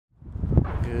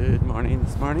morning,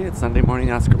 this morning. It's Sunday morning,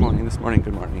 Oscar morning, this morning,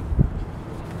 good morning.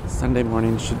 Sunday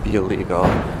morning should be illegal.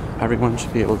 Everyone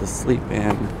should be able to sleep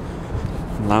in,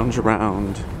 lounge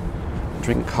around,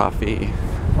 drink coffee,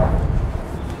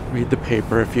 read the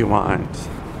paper if you want.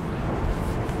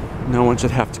 No one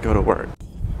should have to go to work.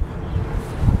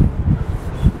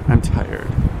 I'm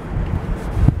tired.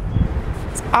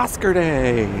 It's Oscar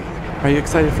Day! Are you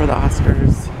excited for the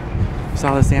Oscars? You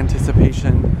saw this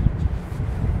anticipation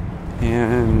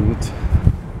and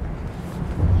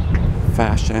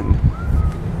fashion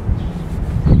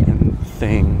and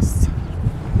things.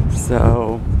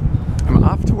 So I'm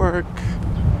off to work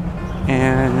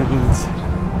and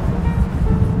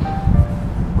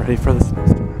ready for the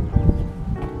snowstorm.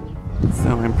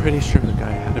 So I'm pretty sure the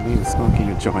guy ahead of me was smoking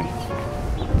a joint,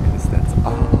 because that's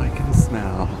all I can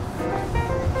smell.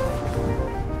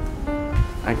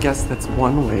 I guess that's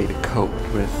one way to cope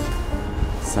with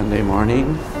Sunday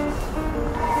morning.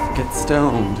 Get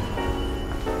stoned.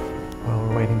 While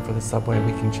we're waiting for the subway,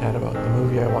 we can chat about the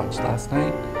movie I watched last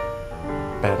night,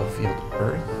 Battlefield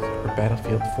Earth, or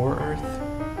Battlefield for Earth.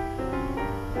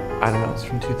 I don't know, it's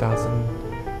from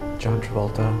 2000, John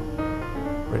Travolta,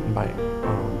 written by,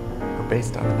 or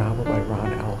based on a novel by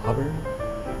Ron L. Hubbard.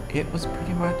 It was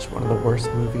pretty much one of the worst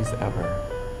movies ever.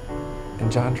 And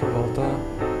John Travolta,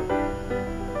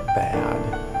 bad.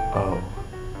 Oh,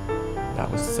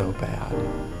 that was so bad.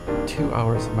 2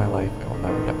 hours of my life I will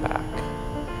never get back.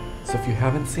 So if you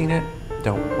haven't seen it,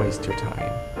 don't waste your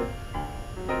time.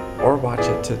 Or watch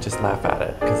it to just laugh at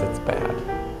it, because it's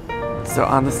bad. So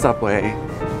on the subway,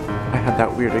 I had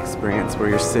that weird experience where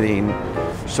you're sitting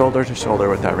shoulder to shoulder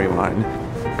with everyone,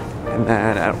 and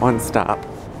then at one stop,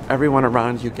 everyone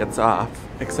around you gets off,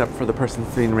 except for the person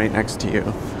sitting right next to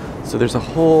you. So there's a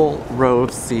whole row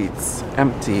of seats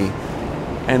empty,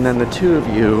 and then the two of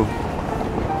you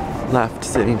left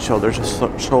sitting shoulder to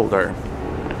shoulder.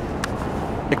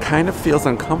 It kind of feels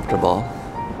uncomfortable,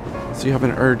 so you have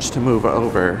an urge to move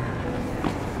over,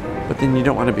 but then you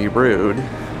don't want to be rude.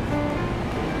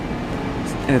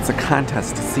 And it's a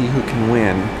contest to see who can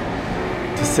win,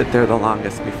 to sit there the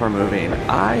longest before moving.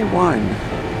 I won.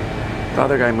 The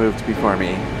other guy moved before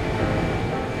me.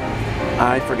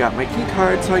 I forgot my key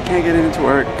card, so I can't get into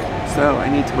work, so I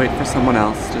need to wait for someone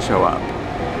else to show up.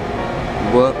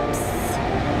 Whoops.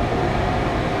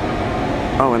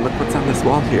 Oh, and look what's on this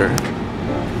wall here.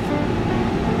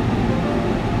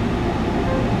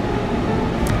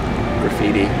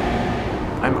 Graffiti.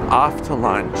 I'm off to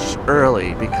lunch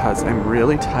early because I'm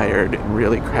really tired and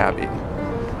really crabby.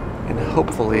 And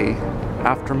hopefully,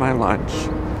 after my lunch,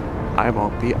 I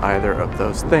won't be either of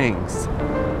those things.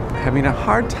 I'm having a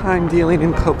hard time dealing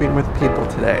and coping with people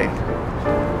today,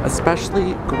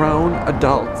 especially grown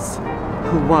adults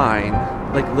who whine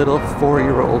like little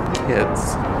 4-year-old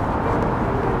kids.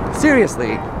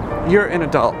 Seriously, you're an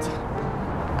adult.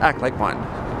 Act like one,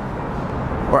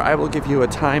 or I will give you a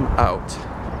time out.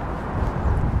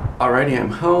 Alrighty, I'm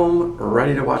home,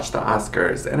 ready to watch the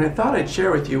Oscars, and I thought I'd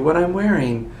share with you what I'm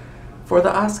wearing for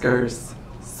the Oscars.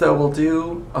 So we'll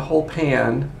do a whole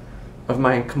pan of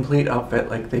my complete outfit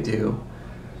like they do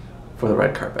for the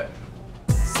red carpet.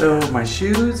 So my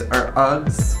shoes are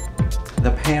Uggs,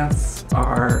 the pants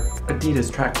are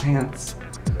Adidas track pants,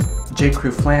 J.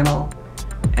 Crew flannel,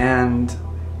 and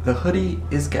the hoodie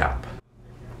is Gap.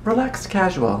 Relaxed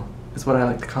casual is what I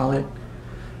like to call it.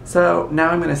 So now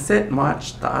I'm gonna sit and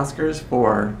watch the Oscars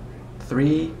for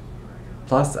 3+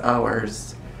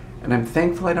 hours, and I'm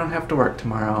thankful I don't have to work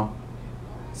tomorrow.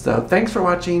 So thanks for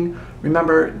watching.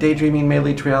 Remember, daydreaming may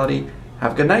lead to reality.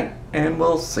 Have a good night, and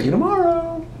we'll see you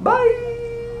tomorrow. Bye!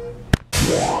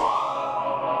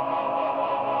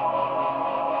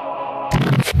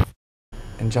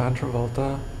 And John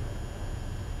Travolta,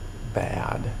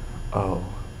 bad. Oh,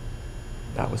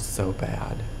 that was so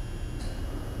bad.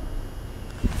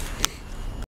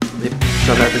 They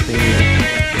shove everything in,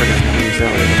 forget how many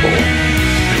jelly in a bowl,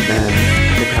 and then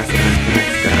they pass it on to the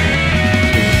next guy.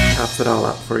 He chops it all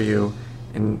up for you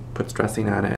and puts dressing on it.